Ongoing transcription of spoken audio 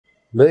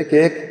میں کہ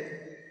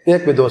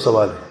ایک میں 2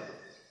 سوال ہیں،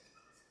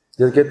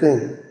 جیسے کہتے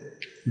ہیں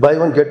بائی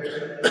 1 گیٹ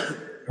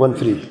 1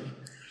 فری۔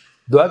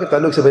 دعا کے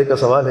تعلق سے بھائی کا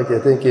سوال ہے،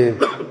 کہتے ہیں کہ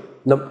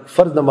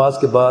فرض نماز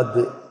کے بعد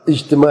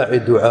اجتماعی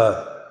دعا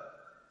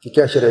کی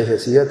کیا شرعی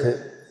حیثیت ہے،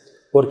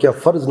 اور کیا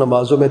فرض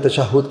نمازوں میں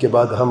تشہد کے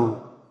بعد ہم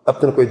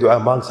اپنے کوئی دعا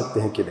مانگ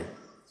سکتے ہیں کہ نہیں؟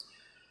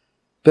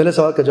 پہلے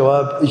سوال کا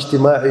جواب،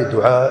 اجتماعی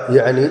دعا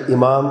یعنی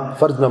امام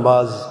فرض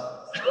نماز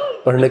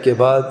پڑھنے کے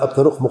بعد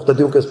اپنا رخ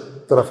مقتدیوں کے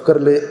طرف کر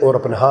لے اور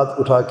اپنے ہاتھ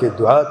اٹھا کے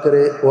دعا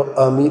کرے اور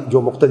آمین،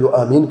 جو مقتدی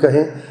آمین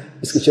کہیں،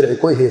 اس کی شرعی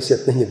کوئی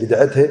حیثیت نہیں ہے،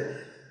 بدعت ہے،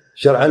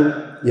 شرعاً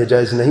یہ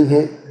جائز نہیں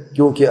ہے،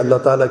 کیونکہ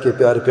اللہ تعالیٰ کے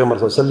پیارے پیغمبر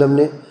صلی اللہ علیہ وسلم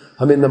نے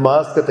ہمیں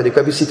نماز کا طریقہ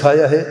بھی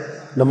سکھایا ہے،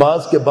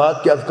 نماز کے بعد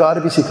کے اذکار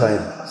بھی سکھائے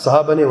ہیں،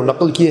 صحابہ نے وہ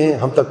نقل کیے ہیں،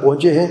 ہم تک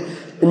پہنچے ہیں،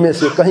 ان میں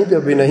سے کہیں پہ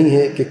بھی نہیں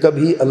ہے کہ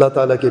کبھی اللہ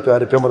تعالیٰ کے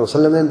پیارے پیغمبر صلی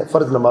اللہ علیہ وسلم نے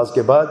فرض نماز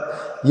کے بعد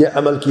یہ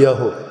عمل کیا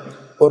ہو،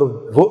 اور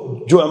وہ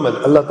جو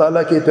عمل اللہ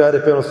تعالیٰ کے پیارے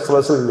پیغمبر صلی اللہ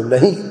علیہ وسلم نے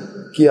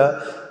نہیں کیا،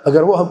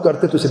 اگر وہ ہم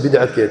کرتے تو اسے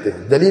بدعت کہتے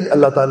ہیں۔ دلیل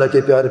اللہ تعالیٰ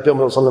کے پیارے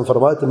پیغمبر صلی اللہ علیہ وسلم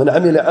فرماتے ہیں من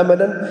عمل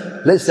عملا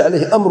لیس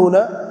علیہ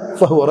امرنا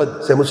فهو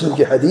رد، سے مسلم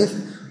کی حدیث،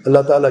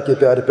 اللہ تعالیٰ کے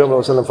پیارے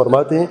پیغمبر صلی اللہ علیہ وسلم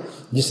فرماتے ہیں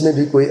جس نے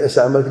بھی کوئی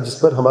ایسا عمل جس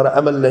پر ہمارا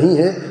عمل نہیں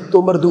ہے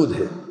تو مردود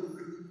ہے،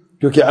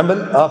 کیونکہ عمل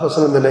آپ صلی اللہ علیہ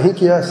وسلم نے نہیں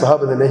کیا،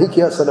 صحابہ نے نہیں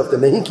کیا، سلف نے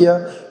نہیں کیا،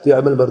 تو یہ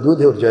عمل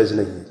مردود ہے اور جائز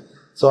نہیں ہے۔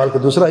 سوال کا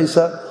دوسرا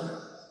حصہ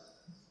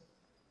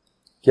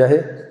کیا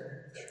ہے؟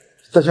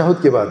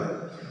 تشہد کے بعد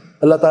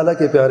اللہ تعالیٰ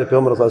کے پیارے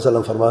پیغمبر صلی اللہ علیہ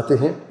وسلم فرماتے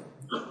ہیں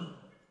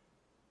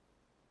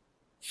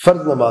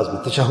فرض نماز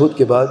میں تشہد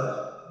کے بعد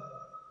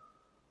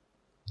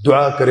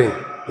دعا کریں،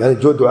 یعنی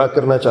جو دعا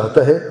کرنا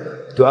چاہتا ہے،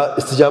 دعا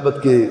کی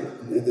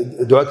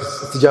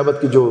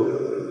استجابت کی جو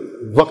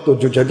وقت اور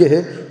جو جگہ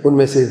ہے ان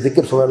میں سے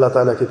ذکر فرمایا اللہ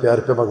تعالیٰ کے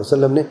پیارے پیغمبر صلی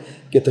اللہ علیہ وسلم نے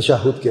کہ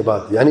تشہد کے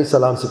بعد یعنی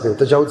سلام سے پہلے۔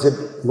 تشہد سے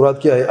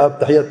مراد کیا ہے؟ آپ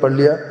تحیات پڑھ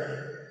لیا،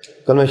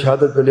 کلمہ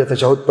شہادت پڑھ لیا،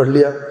 تشہد پڑھ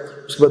لیا،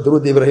 اس کے بعد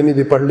درود ابراہیمی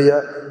بھی پڑھ لیا،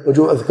 اور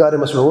جو اذکار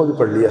مسنونہ بھی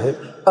پڑھ لیا ہے،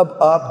 اب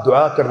آپ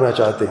دعا کرنا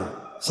چاہتے ہیں،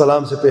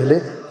 سلام سے پہلے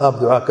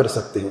آپ دعا کر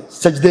سکتے ہیں،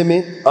 سجدے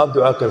میں آپ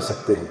دعا کر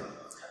سکتے ہیں،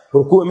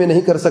 رکوع میں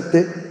نہیں کر سکتے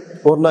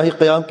اور نہ ہی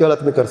قیام کی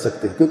حالت میں کر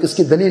سکتے ہیں، کیونکہ اس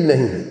کی دلیل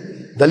نہیں ہے۔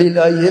 دلیل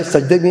آئی ہے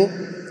سجدے میں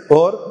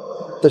اور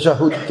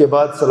تشہد کے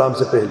بعد سلام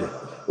سے پہلے،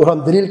 اور ہم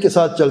دلیل کے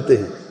ساتھ چلتے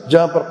ہیں،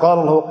 جہاں پر قال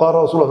اللہ قال رسول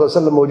اللہ صلی اللہ علیہ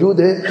وسلم موجود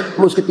ہے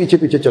ہم اس کے پیچھے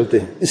پیچھے چلتے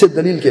ہیں، اسے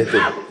دلیل کہتے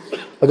ہیں۔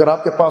 اگر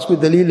آپ کے پاس کوئی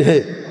دلیل ہے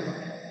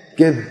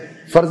کہ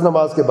فرض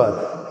نماز کے بعد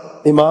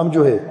امام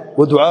جو ہے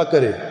وہ دعا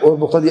کرے اور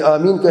مقتدی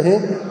آمین کہیں،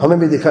 ہمیں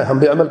بھی دکھائیں، ہم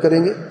بھی عمل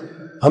کریں گے۔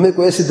 ہمیں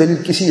کوئی ایسی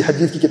دلیل کسی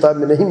حدیث کی کتاب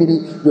میں نہیں ملی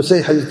جو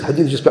صحیح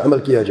حدیث جس پہ عمل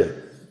کیا جائے۔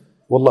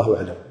 واللہ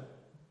اعلم۔